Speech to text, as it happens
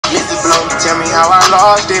Tell me how I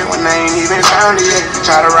lost it when I ain't even found it yet.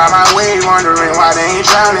 Try to ride my wave, wondering why they ain't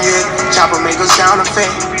drowning yet. Chopper make a sound effect.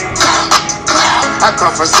 I come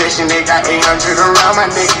from session, they got 800 around my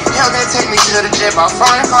neck. Hell, they take me to the jet by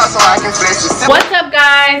foreign car so I can flex it. What's up,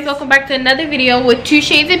 guys? Welcome back to another video with 2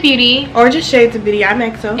 Shades of Beauty. Or just Shades of Beauty. I'm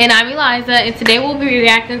Exo. And I'm Eliza. And today we'll be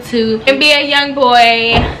reacting to NBA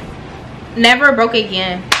YoungBoy Never Broke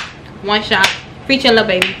Again. One shot. Featuring Lil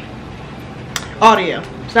Baby. Audio.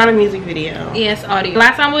 It's not a music video. Yes, audio.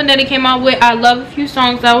 Last time when Daddy came out with, I love a few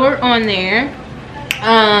songs that were on there.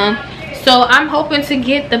 So I'm hoping to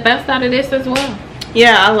get the best out of this as well.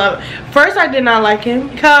 Yeah, I love it. First, I did not like him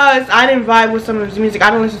because I didn't vibe with some of his music. I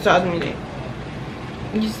don't listen to other music.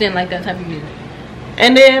 You just didn't like that type of music.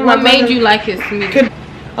 And then what made you like his music?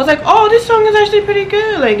 I was like, oh, this song is actually pretty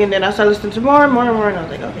good. Like, and then I started listening to more and more and more, and I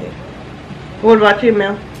was like, okay. What about you,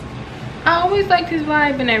 Mel? I always liked his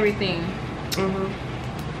vibe and everything.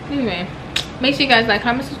 Anyway, make sure you guys like,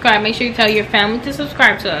 comment, subscribe. Make sure you tell your family to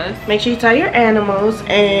subscribe to us. Make sure you tell your animals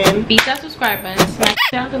and beat that subscribe button. Smash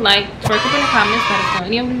down the like. Twerk up in the comments. Let us know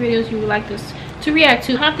any of the videos you would like us to react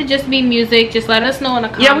to. Have to just be music. Just let us know in the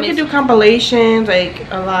comments. Yeah, we can do compilations, like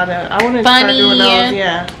a lot of. I want to start doing those.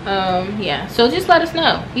 Yeah. Yeah. So just let us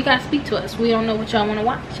know. You guys speak to us. We don't know what y'all want to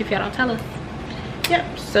watch if y'all don't tell us.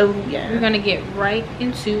 Yep. So yeah, we're gonna get right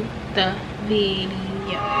into the video.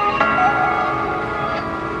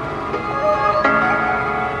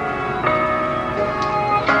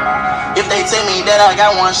 If they tell me that I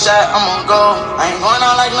got one shot, I'm gonna go. I ain't going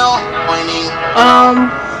out like no winning.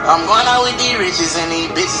 I'm going out with these riches and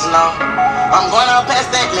these bitches now. I'm going out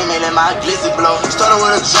past that limit and my glizzy blow. Started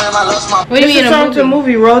with a dream, I lost my. What do you mean a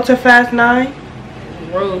movie? Road to Fast 9.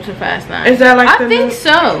 Road to Fast 9. Is that like? I think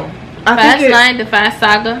so. Fast 9, the Fast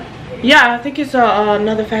Saga. Yeah, I think it's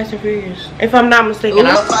another Fast and Furious, if I'm not mistaken.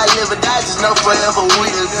 If I live or die, just know forever we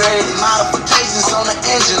the greatest. Modifications on the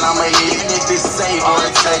engine, I'ma hit it if it save or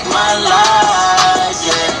take my life.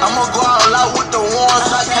 Yeah, I'ma go all out with the ones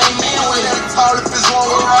I came in with. All if it's one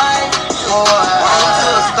with right. To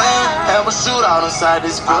the stand, have a shootout inside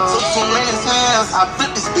this club. I took too many hands, I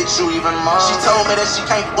flipped this bitch you even more. She told me that she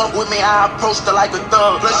can't fuck with me, I approached her like a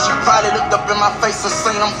thug. Plus she probably looked up in my face and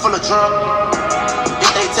seen I'm full of drugs. If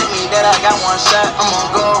they take me that I got one shot, I'm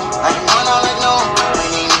gonna go. I ain't going out like no,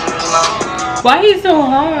 Why he's so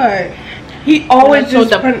hard? He always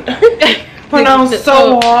just pronounce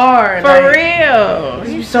so hard. For like, real.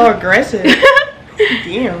 He's so aggressive.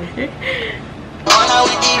 Damn. Going out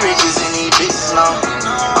with these riches and these bitches now.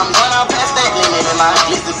 I'm going out past that limit and my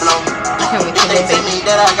glizzy blow. If they take me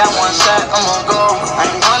that I got one shot, I'm gonna go. I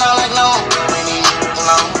ain't going out like no,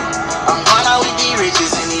 I'm going out with these riches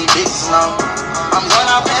and these bitches now. I'm going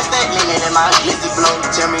out past that limit and my glizzy blow.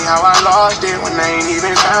 Tell me how I lost it when I ain't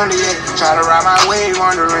even found it yet. Try to ride my wave,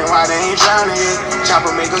 wondering why they ain't drowning yet.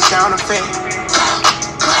 Chopper make a sound effect.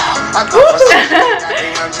 I thought I got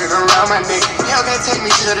 800 around my neck. Hell, they take me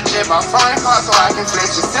to the jet by foreign car so I can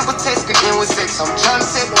flex. Just simple text could end with sex. I'm trying to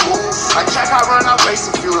set the move. My track, I run out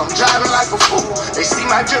racing fuel. I'm driving like a fool. They see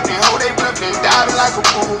my drip and hold they flip and diving like a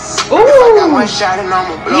fool. I got one shot and I'm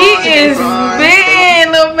a blow. He is big,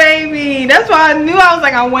 Lil Baby. That's why I knew. I was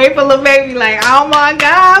like, I'm waiting for Lil Baby. Like, oh my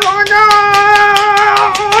god, oh my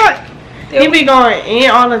god. He be going in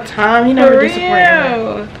all the time. He never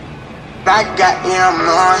disappoints. I got him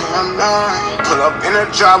knowing. Pull up in a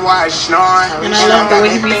drop while I snoring. And I love the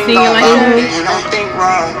way he be singing like that. You don't think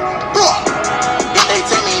wrong. If they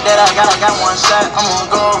take me that I got one shot, I'm gonna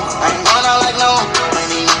go. I ain't going out like no,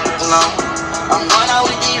 I'm going out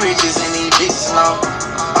with these riches and these bitches now.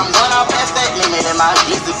 I'm going out past that limit and my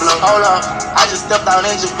glizzy blow. Hold up, I just stepped out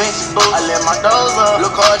in Javinci boots. I let my doors up.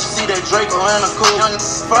 Look hard, you see that Draco in a coupe. Young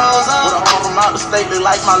froze up. With a home from out the state, look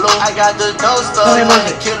like my look. I got the dough stuff.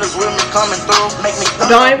 The killers with me coming through. Make me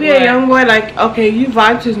don't be a young boy, like, okay, you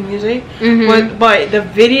vibe to his music, but the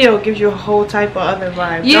video gives you a whole type of other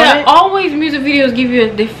vibe. Yeah, always music videos give you a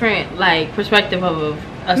different, like, perspective of a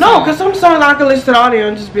song. No, because some songs I can listen to the audio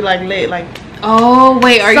and just be like lit, like. Oh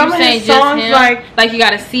wait, are you saying just him? Like you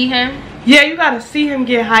gotta see him? Yeah, you gotta see him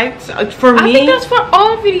get hyped. For me, I think that's for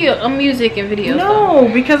all music and videos. No,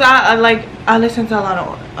 because I listen to a lot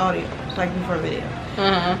of audio, like before video.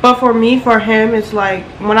 But for me, for him, it's like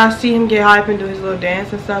when I see him get hyped and do his little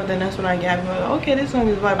dance and stuff, then that's when I get happy. Like, okay, this song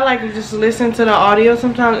is vibe. I like to just listen to the audio.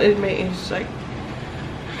 Sometimes it's like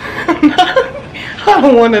I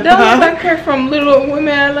don't want to die. That was like her from Little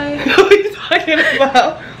Women LA. What are you talking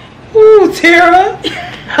about? Ooh, Tara.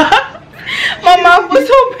 My mouth was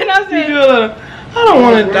open. I said, I don't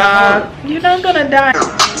want to die. You're not gonna die.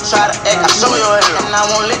 try to act, I show your ass, and I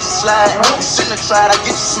won't let you slide. You shouldn't have tried, I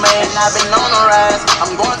get you smashed. And I've been on the rise,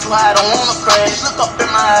 I'm going too high, I don't wanna crash. Look up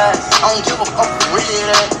in my eyes, I don't give a fuck for really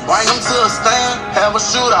that. Bring them to a stand, have a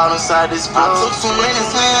shootout inside this club. I took too many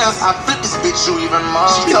slams, I flipped this bitch you even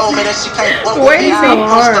more. She told me that she can't fuck with me, I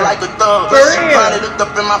pushed her like a thug. She probably looked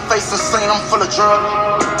up in my face and seen I'm full of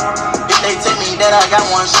drugs. If they tell me that I got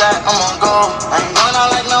one shot, I'm gonna go. I ain't going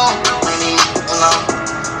out like no, you know.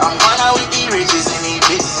 I'm going out with these riches and these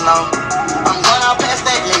bitches, no. I'm going out past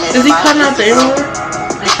that limit. Is he cutting out the N-word?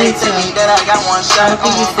 I think so. I don't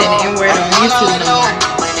think he said the N-word on YouTube no more.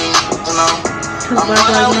 I'm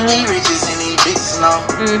going out with these riches and these bitches, no.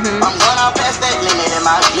 I'm going out past that limit and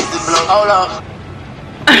my glitzy blow. Hold up.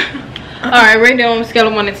 Alright, rate it on a scale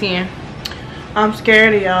of 1 to 10. I'm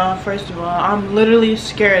scared of y'all, first of all. I'm literally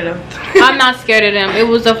scared of I'm not scared of them. It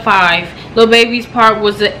was a 5. Lil Baby's part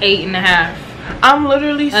was an 8.5. I'm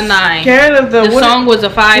literally a 9. Scared of the song was a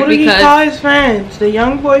 5 what because do he call his fans? The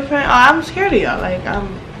YoungBoy fan? Oh, I'm scared of y'all. Like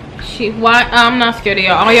I'm not scared of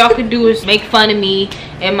y'all. All y'all can do is make fun of me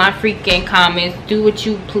in my freaking comments. Do what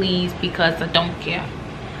you please because I don't care.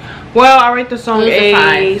 Well, I rate the song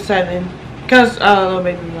a 7 because Lil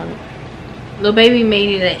Baby was on it. Lil Baby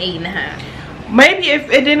made it an 8.5. Maybe if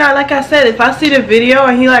it did not, like I said, if I see the video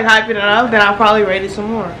and he like hyping it up, then I'll probably rate it some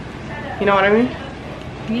more. You know what I mean?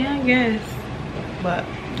 Yeah, I guess. But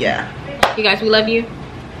yeah. You guys, we love you.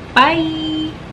 Bye.